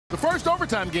The first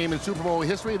overtime game in Super Bowl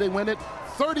history, they win it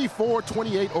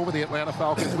 34-28 over the Atlanta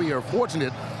Falcons. We are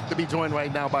fortunate to be joined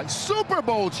right now by Super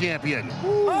Bowl champion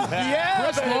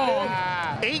Chris Long.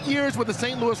 8 years with the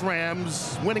St. Louis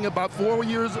Rams, winning about 4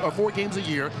 games a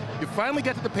year. You finally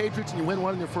get to the Patriots and you win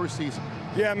one in your first season.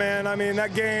 Yeah, man. I mean,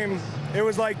 that game, it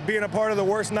was like being a part of the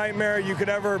worst nightmare you could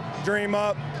ever dream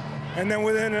up. And then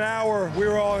within an hour, we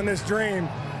were all in this dream,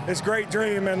 this great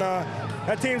dream. And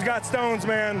that team's got stones,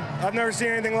 man. I've never seen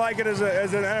anything like it as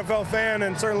an NFL fan,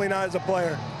 and certainly not as a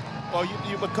player. Well,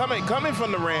 coming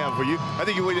from the Rams, where I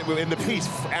think you in the piece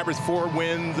average 4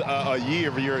 wins a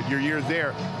year for your years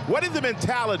there. What is the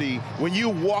mentality when you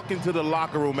walk into the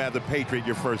locker room as a Patriot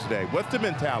your first day? What's the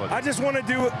mentality? I just want to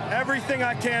do everything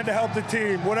I can to help the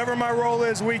team, whatever my role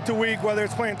is week to week, whether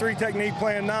it's playing 3 technique,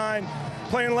 playing 9,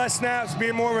 playing less snaps,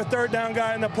 being more of a third down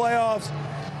guy in the playoffs.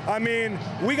 I mean,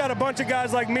 we got a bunch of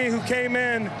guys like me who came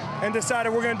in and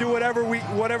decided we're going to do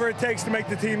whatever it takes to make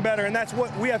the team better. And that's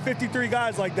what we have 53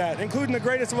 guys like that, including the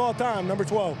greatest of all time, number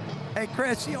 12. Hey,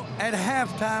 Chris, at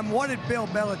halftime, what did Bill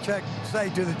Belichick say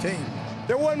to the team?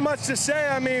 There wasn't much to say.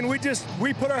 I mean, we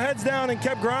put our heads down and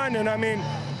kept grinding. I mean,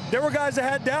 there were guys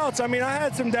that had doubts. I mean, I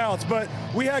had some doubts, but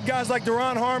we had guys like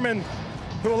Duron Harmon,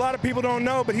 who a lot of people don't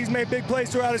know, but he's made big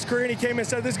plays throughout his career, and he came and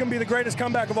said, this is going to be the greatest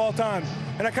comeback of all time.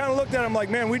 And I kind of looked at him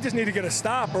like, man, we just need to get a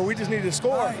stop, or we just need to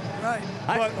score. Right.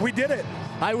 But we did it.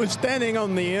 I was standing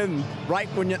on the end right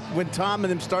when Tom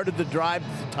and them started the drive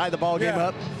to tie the ball game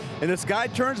up. And this guy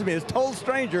turns to me, this total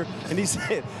stranger, and he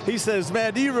says,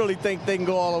 man, do you really think they can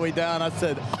go all the way down? I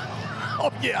said,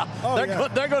 oh, yeah.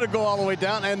 They're going to go all the way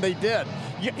down, and they did.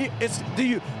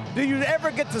 Do you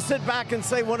ever get to sit back and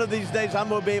say one of these days I'm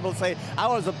going to be able to say I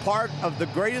was a part of the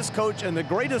greatest coach and the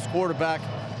greatest quarterback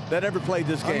that ever played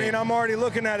this game? I mean, I'm already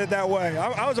looking at it that way.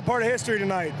 I was a part of history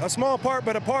tonight. A small part,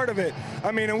 but a part of it.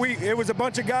 I mean, and it was a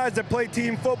bunch of guys that played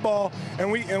team football, and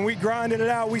we grinded it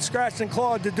out. We scratched and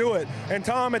clawed to do it. And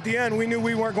Tom, at the end, we knew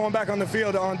we weren't going back on the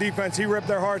field on defense. He ripped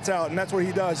their hearts out, and that's what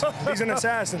he does. He's an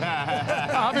assassin.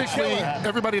 Obviously,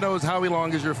 everybody knows Howie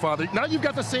Long is your father. Now you've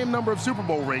got the same number of Super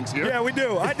Bowl rings here. Yeah, we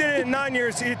do. I did it in 9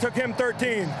 years. It took him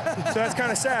 13, so that's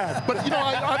kind of sad. But, you know,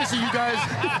 obviously you guys...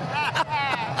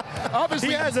 Obviously,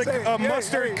 he has a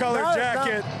mustard-colored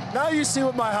jacket. Now you see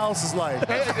what my house is like.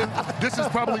 This is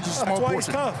probably just a small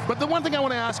portion. But the one thing I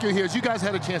want to ask you here is you guys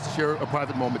had a chance to share a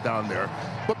private moment down there.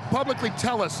 But publicly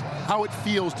tell us how it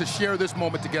feels to share this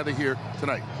moment together here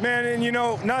tonight. Man, and you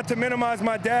know, not to minimize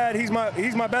my dad, he's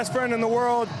my best friend in the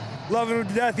world. Love him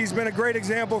to death. He's been a great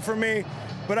example for me.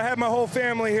 But I have my whole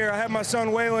family here. I have my son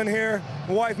Waylon here,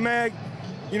 my wife Meg,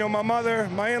 you know, my mother,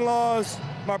 my in-laws,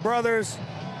 my brothers.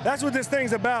 That's what this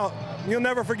thing's about. You'll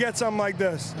never forget something like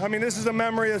this. I mean, this is a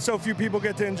memory that so few people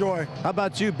get to enjoy. How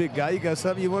about you, big guy? You got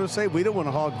something you want to say? We don't want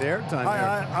to hog their time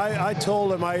here. I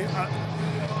told him,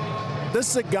 this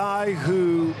is a guy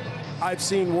who I've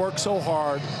seen work so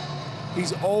hard.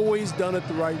 He's always done it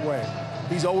the right way.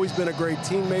 He's always been a great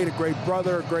teammate, a great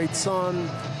brother, a great son,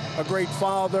 a great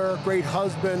father, a great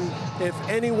husband. If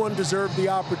anyone deserved the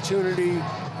opportunity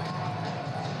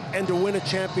and to win a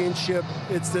championship,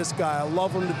 it's this guy. I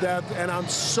love him to death, and I'm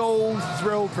so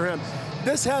thrilled for him.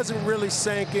 This hasn't really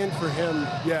sank in for him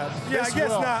yet. Yeah, I guess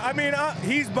not. I mean,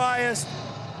 he's biased.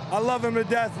 I love him to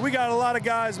death. We got a lot of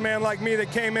guys, man, like me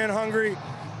that came in hungry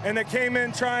and that came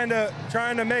in trying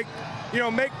to make,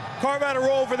 carve out a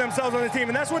role for themselves on the team.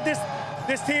 And that's what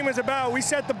this team is about. We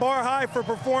set the bar high for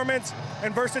performance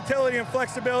and versatility and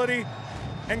flexibility,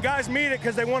 and guys meet it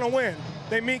because they want to win.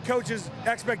 They meet coaches'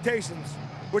 expectations,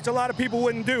 which a lot of people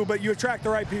wouldn't do, but you attract the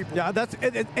right people. Yeah,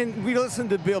 and we listen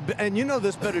to Bill, and you know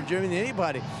this better, Jimmy, than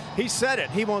anybody. He said it.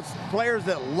 He wants players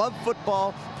that love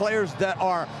football, players that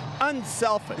are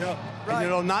unselfish. Yeah. Right.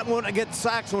 And, not want to get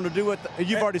sacks, want to do what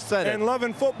you've already said it. And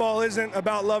loving football isn't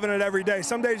about loving it every day.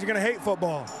 Some days you're going to hate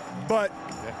football, but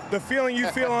the feeling you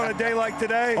feel on a day like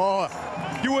today,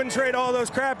 you wouldn't trade all those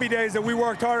crappy days that we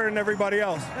worked harder than everybody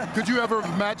else. Could you ever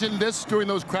imagine this during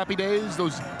those crappy days,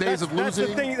 those days of losing? That's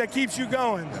the thing that keeps you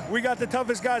going. We got the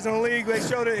toughest guys in the league. They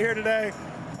showed it here today.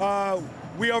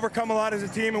 We overcome a lot as a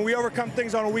team, and we overcome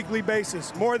things on a weekly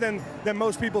basis, more than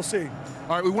most people see.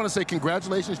 All right, we want to say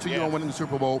congratulations to you on winning the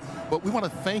Super Bowl, but we want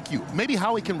to thank you. Maybe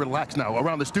Howie can relax now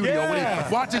around the studio when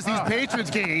he watches these Patriots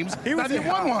games. He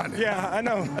won one. Yeah, I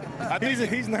know.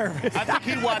 He's nervous. I think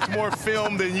he watched more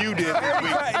film than you did this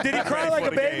week. Did he cry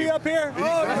like a baby up here?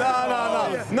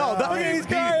 No. He's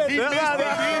crying. He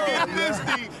missed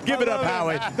it. Give it up,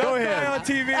 Howie. Go ahead. On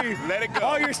TV. Let it go.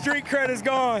 All your street cred is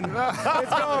gone. It's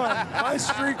gone. My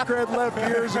street cred left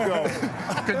years ago.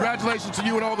 Congratulations to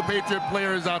you and all the Patriot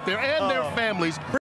players out there and their families.